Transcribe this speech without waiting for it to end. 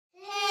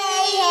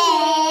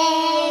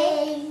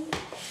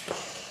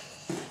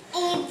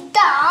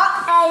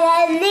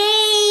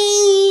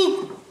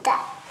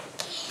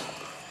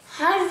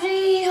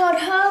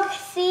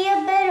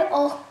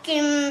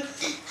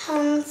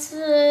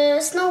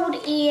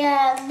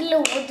är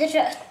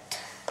blodrött.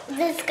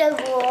 Vi ska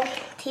gå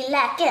till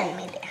läkaren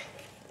med det.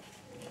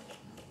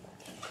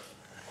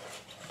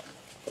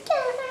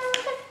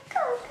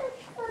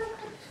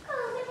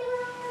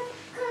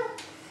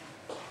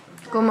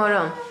 God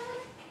morgon.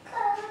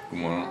 God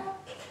morgon.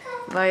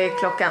 Vad är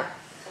klockan?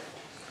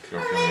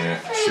 Klockan är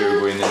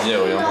 20:09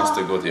 och jag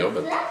måste gå till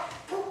jobbet.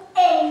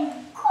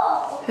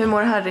 Hur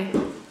mår Harry?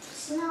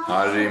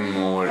 Harry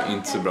mår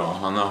inte så bra.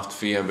 Han har haft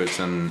feber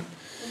sedan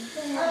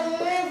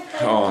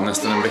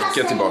nästan en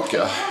vecka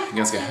tillbaka.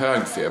 Ganska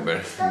hög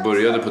feber.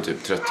 Började på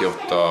typ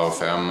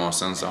 38,5 och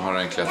sen så har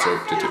den klättrat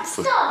upp till typ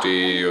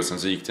 40 och sen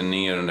så gick den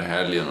ner under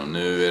helgen och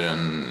nu är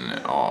den,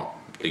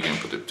 ligger den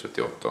på typ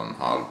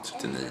 38,5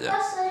 till 9.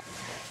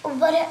 Och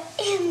bara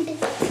en bit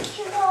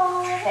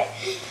kvar.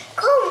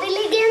 Kom, vi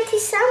lägger den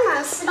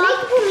tillsammans.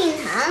 Lägg på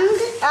min hand.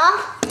 Ja,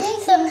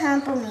 lägg din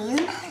hand på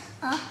min.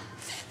 Ja.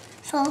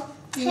 Så.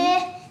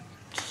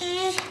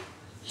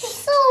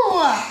 Så.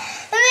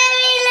 Men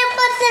jag vill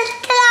få det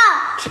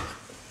klart.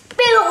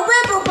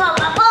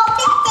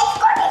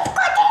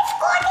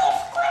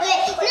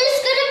 Nu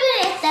ska du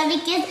berätta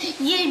vilket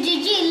djur du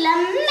gillar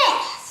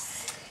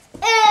mest.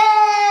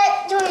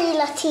 Jag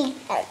gillar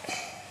tigern.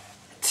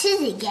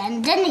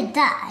 Tigern, den är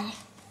där.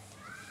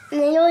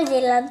 Nej, jag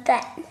gillar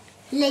den.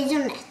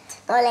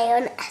 Lejonet. Ja,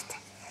 lejonet.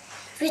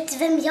 Vet du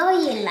vem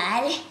jag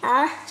gillar?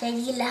 Ja. Jag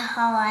gillar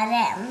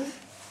haren.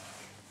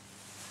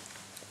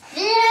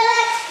 Vi har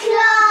lagt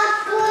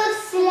klart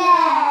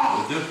pusslet.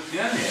 Vad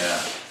duktiga ni är.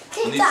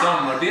 Ni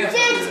samarbetar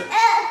ju.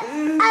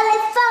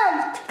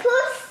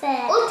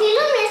 Elefantpussel. Och till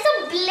och med så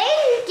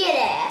blänker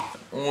det.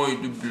 Oj,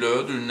 du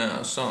blöder i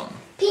näsan.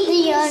 Det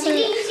gör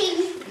det.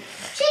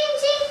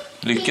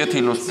 Lycka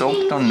till hos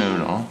doktorn nu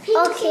då.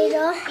 Okej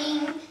då.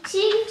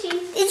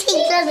 Det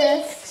tittar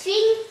du.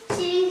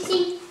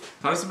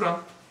 Ha det så bra.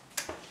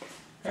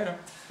 Hej då.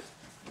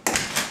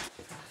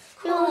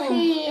 Jag är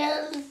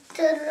helt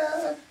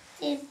trött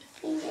i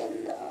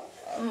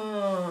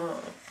benen.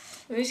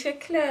 Vi ska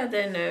klä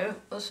dig nu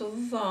och så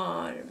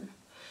varm.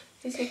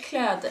 Vi ska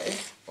klä dig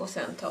och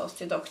sen ta oss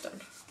till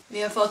doktorn.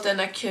 Vi har fått en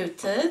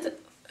akuttid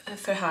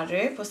för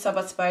Harry på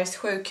Sabbatsbergs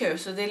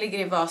sjukhus och det ligger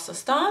i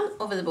Vasastan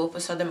och vi bor på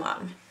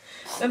Södermalm.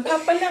 Men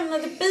pappa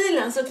lämnade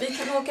bilen så att vi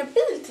kan åka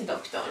bil till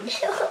doktorn.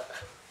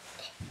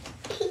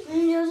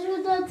 Jag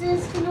trodde att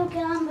du skulle åka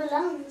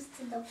ambulans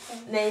till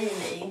doktorn. Nej,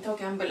 inte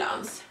åka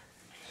ambulans.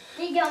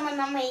 Det gör man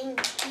när man är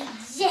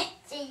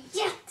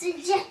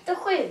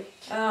jättesjuk.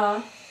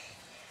 Ja.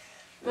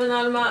 Men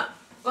Alma,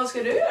 vad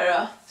ska du göra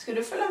då? Ska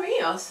du följa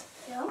med oss?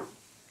 Ja.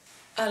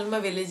 Alma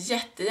ville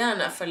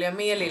jättegärna följa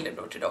med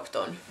lillebror till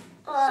doktorn.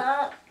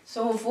 Ja.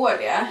 Så hon får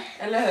det,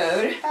 eller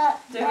hur?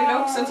 Du ville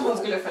också att hon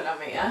skulle följa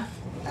med.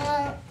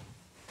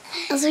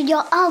 Alltså jag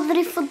har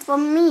aldrig fått vara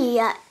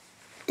med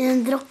i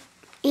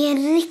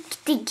en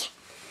riktig,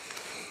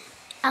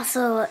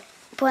 alltså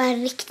på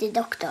en riktig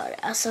doktor.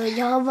 Alltså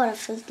jag har bara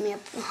följt med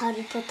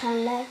Harry på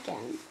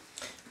tandläkaren.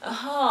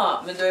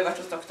 Aha, men du har ju varit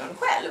hos doktorn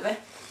själv.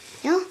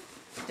 Ja.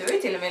 Du har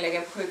ju till och med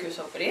legat på sjukhus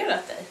och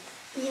opererat dig.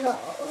 Ja,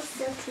 och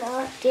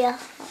såklart det.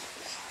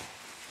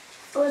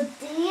 Och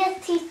det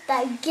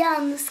tittar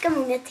ganska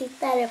många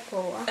tittare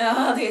på.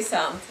 Ja, det är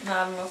sant.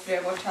 När Alma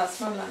opererar bort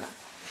halsmandlarna.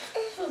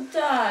 Så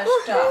där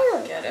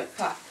stackare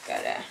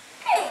packare.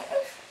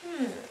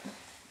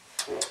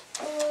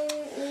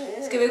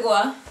 Ska vi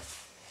gå?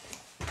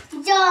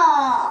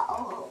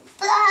 Ja,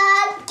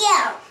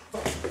 backa.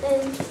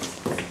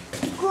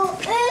 Gå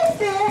ut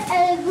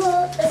eller gå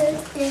ut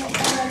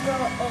eller gå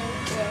ut.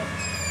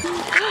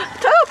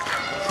 Ta upp!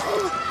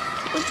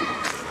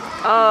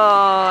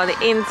 Det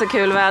är inte så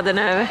kul väder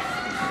nu.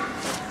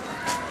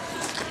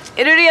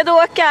 Är du redo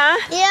att åka?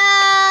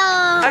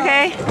 Ja!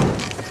 Okej.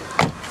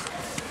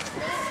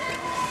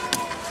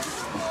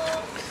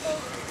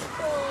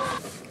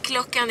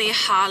 Klockan är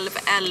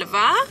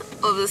 10:30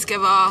 och vi ska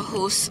vara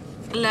hos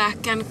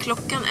läkaren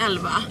klockan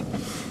 11.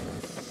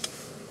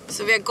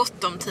 Så vi har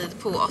gott om tid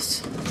på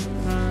oss.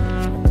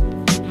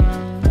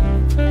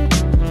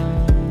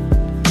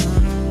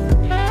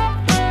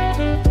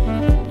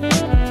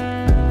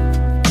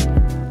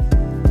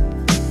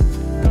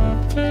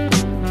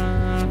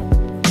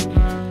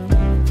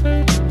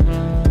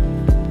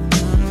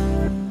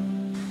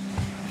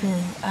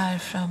 Vi är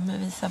framme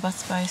vid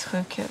Sabbatsbergs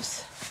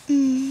sjukhus.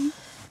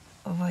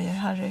 Och vad gör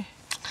Harry?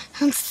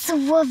 Han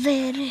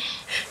sover.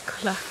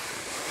 Kolla.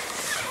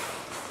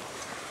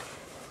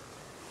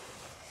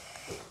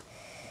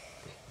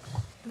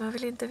 Man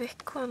vill inte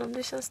väcka honom,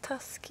 det känns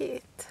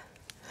taskigt.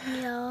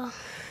 Ja.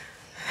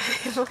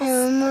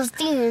 Jag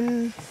måste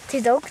in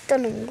till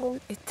doktorn någon gång.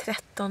 I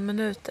 13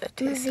 minuter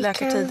tills Vi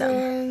läkartiden.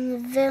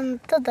 kan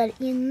vänta där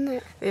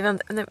inne.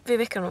 Vi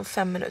väcker honom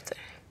 5 minuter.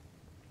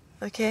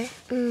 Okej?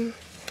 Mm.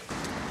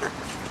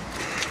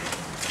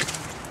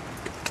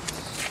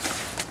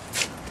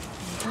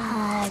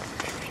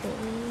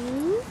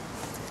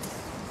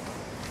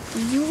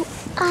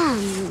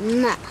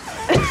 Joanna.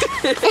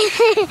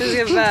 Du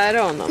ska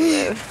bära honom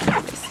nu.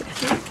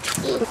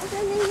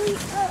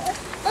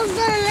 Och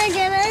så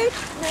lägger den.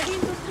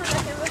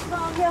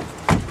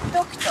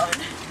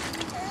 doktorn.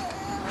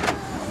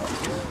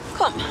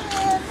 Kom.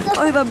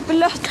 Oj, vad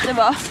blött det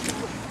var.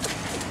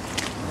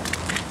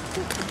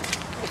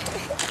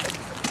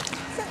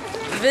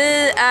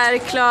 Vi är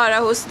klara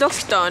hos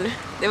doktorn.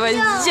 Det var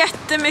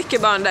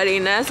jättemycket barn där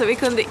inne så vi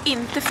kunde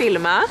inte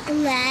filma.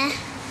 Nej.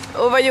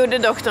 Och vad gjorde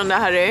doktorn där,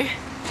 Harry?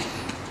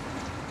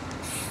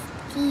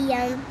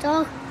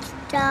 Doktorn.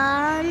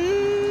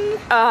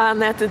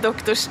 Han heter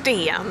Doktor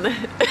Sten.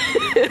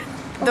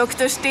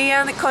 Doktor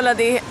Sten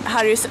kollade i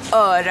Harrys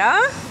öra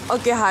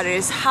och i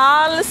Harrys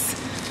hals.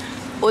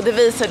 Och det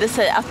visade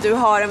sig att du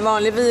har en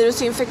vanlig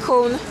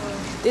virusinfektion.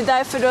 Det är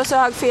därför du har så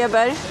hög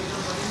feber.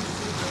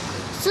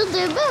 Så du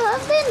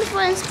behöver inte få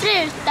en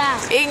spruta?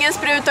 Ingen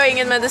spruta och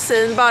ingen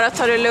medicin, bara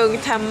ta det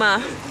lugnt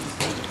hemma.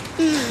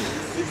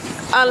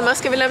 Alma,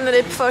 ska vi lämna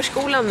dig på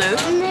förskolan nu?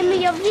 Nej,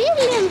 men jag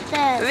vill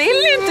inte.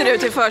 Vill inte du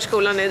till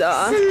förskolan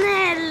idag?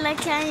 Snälla,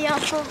 kan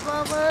jag få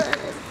vara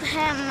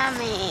hemma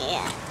med?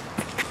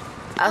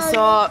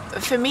 Alltså,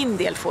 för min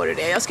del får du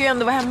det. Jag ska ju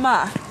ändå vara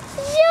hemma.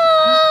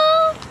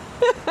 Ja!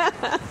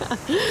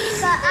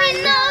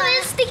 Min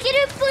navel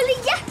sticker upp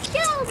under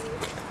jackan.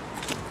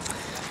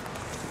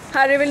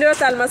 Harry, vill du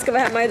att Alma ska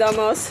vara hemma idag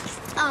med oss?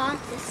 Ja,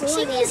 det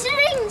får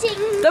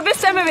det. Då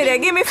bestämmer vi det.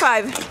 Give me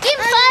 5. Give me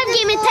 5,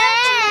 give me 10.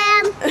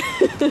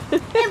 Du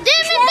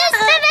är min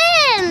bästa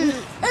vän.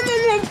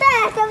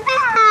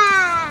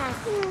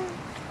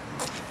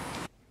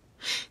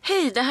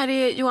 Hej, det här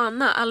är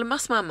Joanna,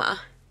 Almas mamma.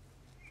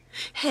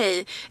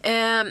 Hej,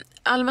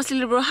 Almas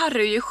lillebror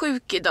Harry är ju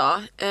sjuk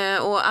idag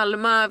och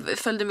Alma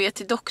följde med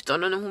till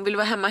doktorn och hon vill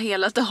vara hemma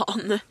hela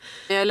dagen.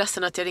 Jag är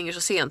ledsen att jag ringer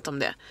så sent om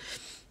det.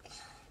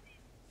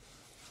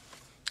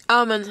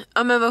 Ja men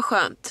vad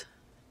skönt.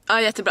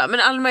 Ja, jättebra. Men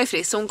Alma är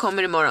frisk så hon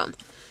kommer imorgon.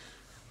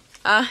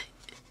 Ja,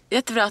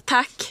 jättebra.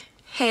 Tack.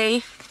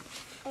 Hej.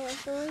 Jag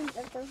tror inte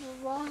att jag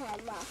får vara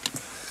hemma.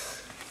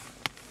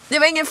 Det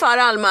var ingen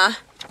fara, Alma.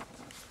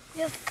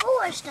 Jag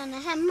får stanna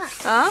hemma.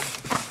 Ja.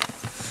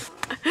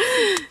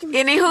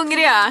 Är ni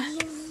hungriga?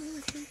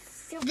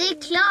 Det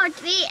är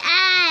klart vi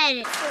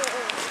är.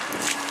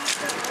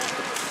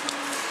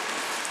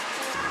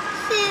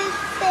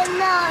 Super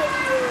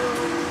Mario.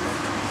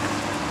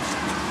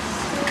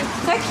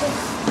 Tack.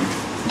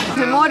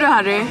 Hur mår du,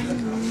 Harry?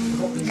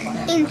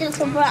 Inte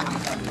så bra.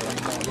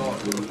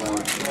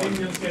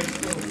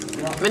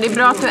 Men det är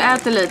bra att du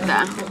äter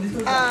lite.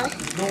 Ja.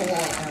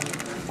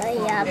 Och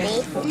jag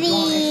blir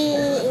fri.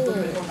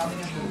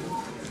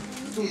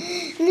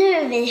 Nu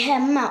är vi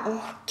hemma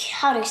och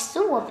Harry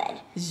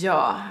sover.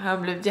 Ja,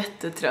 han blev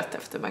jättetrött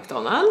efter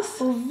McDonald's.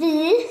 Och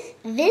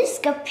vi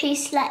ska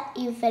pyssla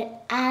inför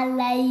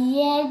Alla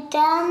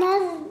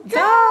Hjärtans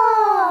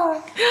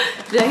Dag.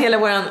 Vi har hela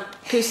våran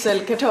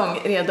pysselkartong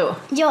redo.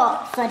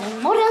 Ja, för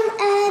imorgon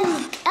är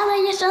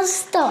Alla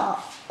Hjärtans Dag.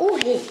 Och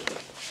hej.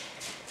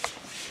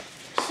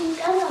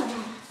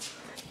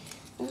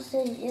 Och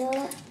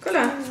så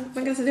Kolla,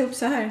 man kan sätta ihop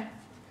så här.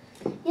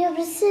 Ja,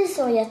 precis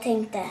så jag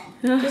tänkte.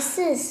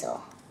 Precis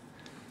så.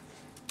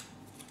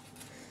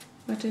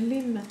 Vart är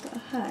limmet då?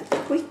 Här.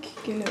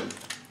 Quick glue.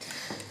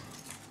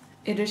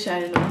 Är du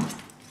kär i någon?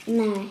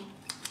 Nej.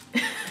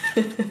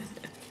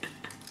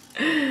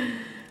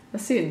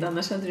 Vad synd,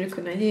 annars hade du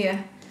kunnat ge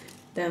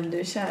den du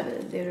är kär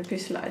i, det du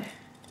pysslar.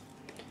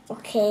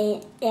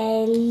 Okej, jag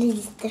är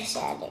lite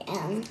kär i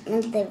en.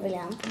 Men det vill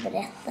jag inte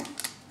berätta.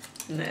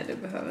 Nej, du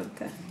behöver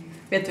inte.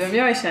 Vet du vem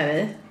jag är kär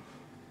i?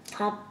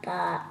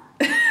 Pappa.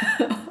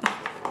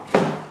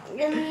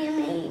 Jag är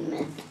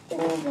med.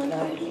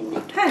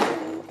 Här.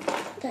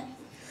 Där.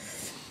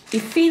 I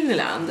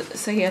Finland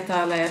så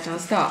heter Alla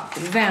Hjärtans Dag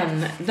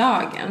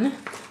Vändagen.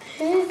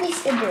 Hur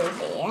visste du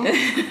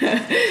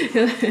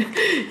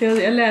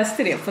det? jag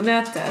läste det på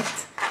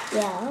nätet.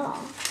 Ja.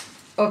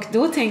 Och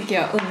då tänker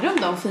jag, undrar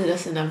om de firar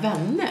sina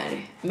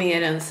vänner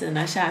mer än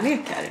sina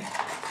kärlekar.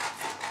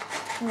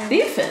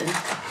 Det är fint.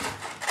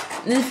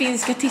 Ni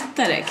finska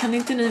tittare, kan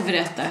inte ni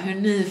berätta hur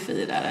ni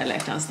firar Alla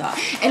Hjärtans Dag?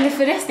 Eller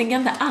förresten, kan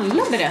inte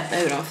alla berätta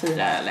hur de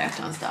firar Alla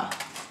Hjärtans Dag?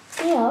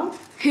 Ja.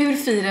 Hur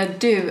firar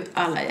du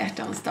Alla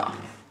Hjärtans Dag?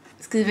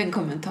 Skriv en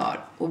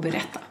kommentar och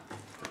berätta.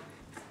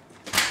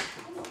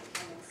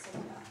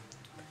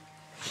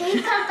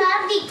 Hej pappa,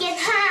 vilken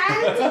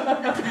hand?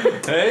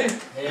 Hej!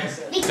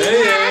 Vilken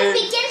Hej, hand? hej.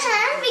 Vilken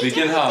hand?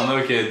 Vilken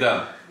hand? Okej, den.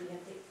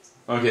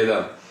 Okej,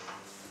 den.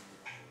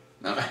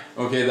 Nej,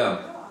 okej, den.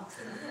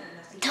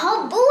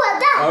 Ta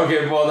båda!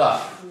 Okej,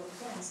 båda.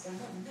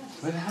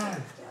 Vad är det här?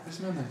 Vad är det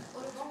som händer?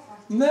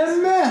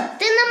 Nämen!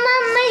 Den har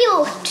mamma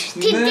gjort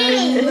till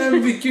dig. Nej,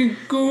 vilken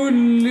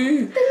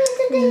gullig.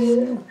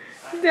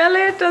 Det är Alla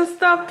Hjärtans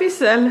Dag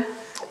pyssel.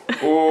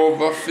 Åh,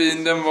 vad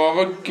fin den var.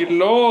 Vad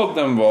glad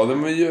den var.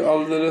 Den var ju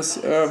alldeles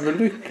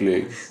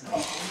överlycklig.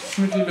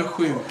 Min lilla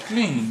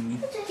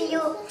sjukling.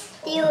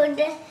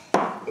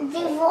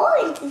 Det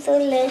var inte så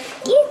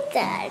läskigt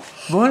där.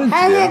 Var det inte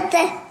Han det?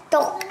 hette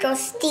Doktor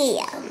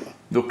Sten.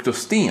 Doktor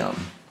Sten?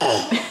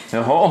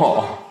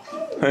 Jaha.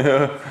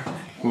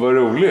 Vad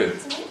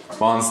roligt.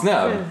 Var han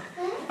snäll?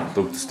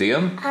 Doktor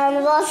Sten?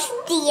 Han var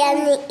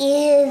sten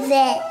i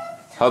huvudet.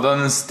 Hade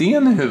han en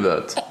sten i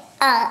huvudet?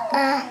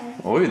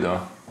 Oj då.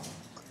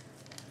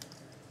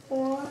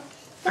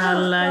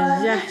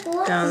 Alla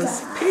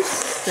hjärtans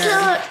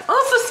pyssla.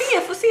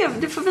 Få se.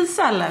 Du får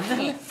visa alla.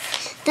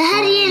 Det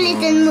här är en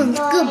liten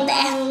munkgubbe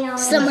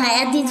som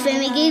har ätit för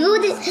mycket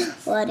godis.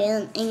 Och det är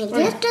en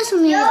ängelhjärta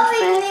som jag har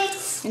för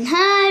den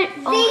här.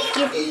 Och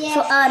så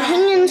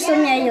örhängen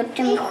som jag har gjort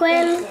till mig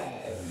själv.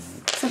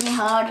 Som jag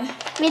har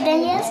med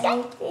den jag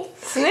älskar.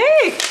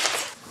 Snyggt!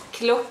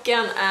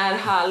 Klockan är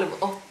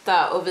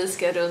 7:30 och vi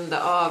ska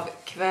runda av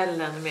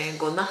kvällen med en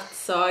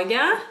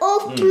godnattsaga.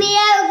 Och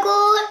med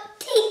gå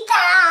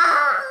titta!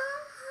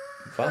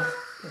 Va?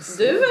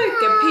 Du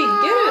verkar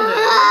piggare nu.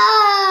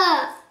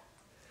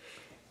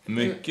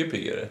 Mycket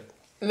piggare.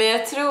 Men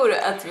jag tror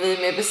att vi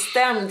med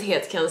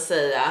bestämdhet kan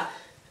säga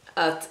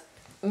att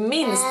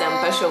minst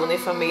en person i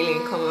familjen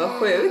kommer vara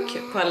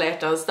sjuk på Alla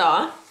Hjärtans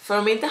dag. För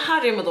om inte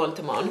Harry mår dåligt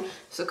imorgon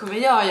så kommer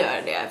jag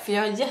göra det. För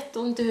jag har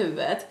jätteont i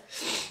huvudet.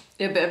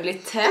 Jag börjar bli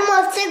tätt.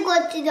 Jag måste gå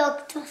till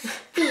Doktor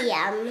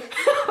Sten.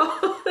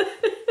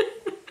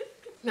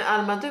 Men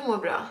Alma, du mår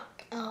bra?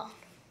 Ja.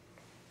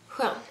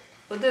 Skönt.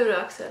 Och du då,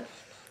 Axel?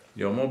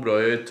 Jag mår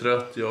bra, jag är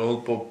trött. Jag har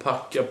hållit på att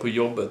packa på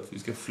jobbet. Vi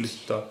ska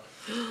flytta.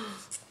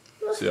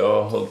 Så jag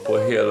har hållit på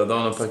hela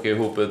dagen att packa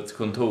ihop ett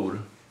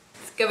kontor.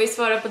 Ska vi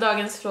svara på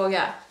dagens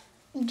fråga?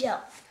 Ja.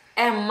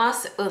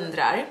 Emmas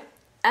undrar,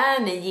 är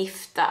ni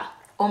gifta?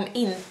 Om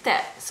inte,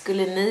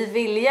 skulle ni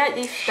vilja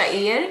gifta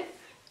er?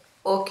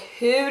 Och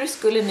hur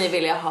skulle ni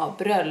vilja ha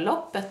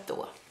bröllopet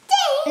då?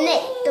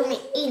 Nej, de är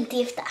inte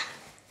gifta.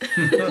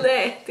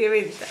 Nej, det är vi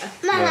inte.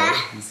 Mamma, Nej,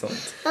 det är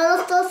sant. man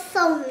måste ha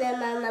sång när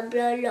man har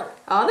bröllop.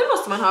 Ja, det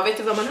måste man ha. Vet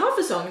du vad man har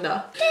för sång då?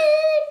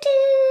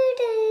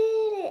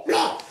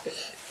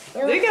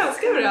 Det är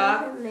ganska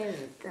bra.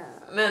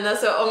 Men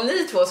alltså, om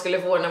ni två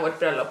skulle få ordna vårt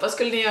bröllop, vad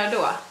skulle ni göra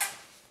då?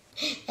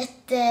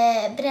 Ett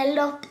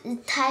bröllop i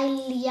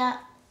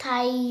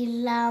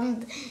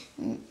Thailand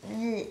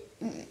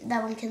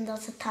där man kan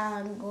dansa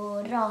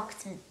tango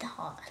rakt vid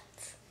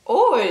havet.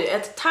 Oj,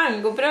 ett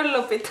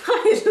tangobröllop i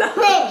Thailand.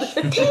 Nej,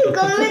 tänk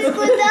om vi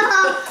skulle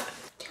ha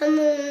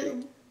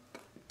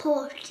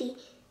kanonparty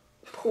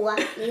på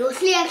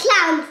Leos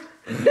lekland.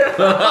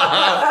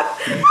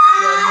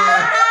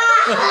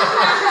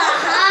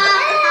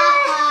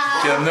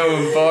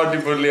 Kanonparty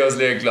på Leos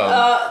lekland.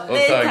 Ja, Och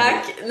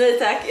nej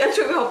tack. Jag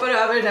tror vi hoppar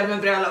över det där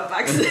med bröllop,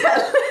 Axel.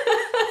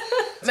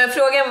 Men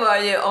frågan var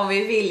ju om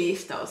vi vill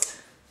gifta oss.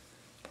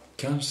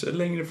 Kanske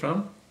längre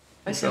fram.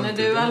 Vad känner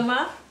du,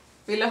 Alma?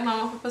 Vill du att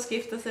mamma och pappa ska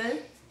gifta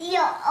sig?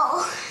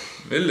 Ja.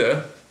 Vill du?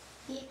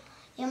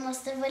 Jag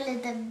måste få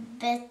lite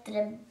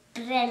bättre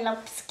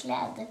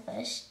bröllopskläder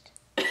först.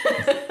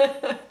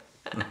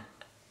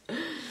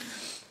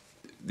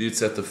 Det är ett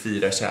sätt att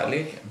fira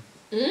kärleken.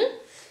 Mm.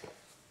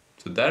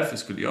 Så därför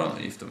skulle jag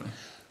nog gifta mig.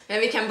 Men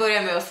vi kan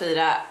börja med att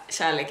fira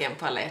kärleken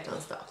på Alla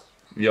Hjärtans dag.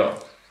 Ja,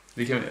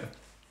 det kan vi göra.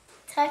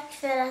 Tack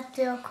för att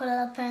du har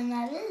kollat på den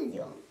här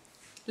videon.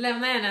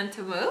 Lämna gärna en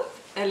tumme upp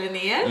eller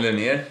ner. Eller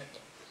ner.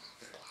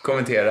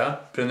 Kommentera,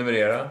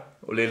 prenumerera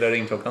och lilla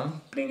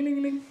ringklockan. Bling,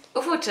 bling, bling.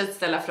 Och fortsätt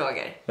ställa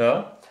frågor.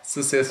 Ja, så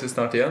ses vi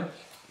snart igen.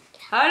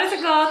 Ha det så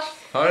gott!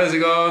 Ha det så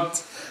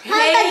gott!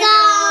 Hej!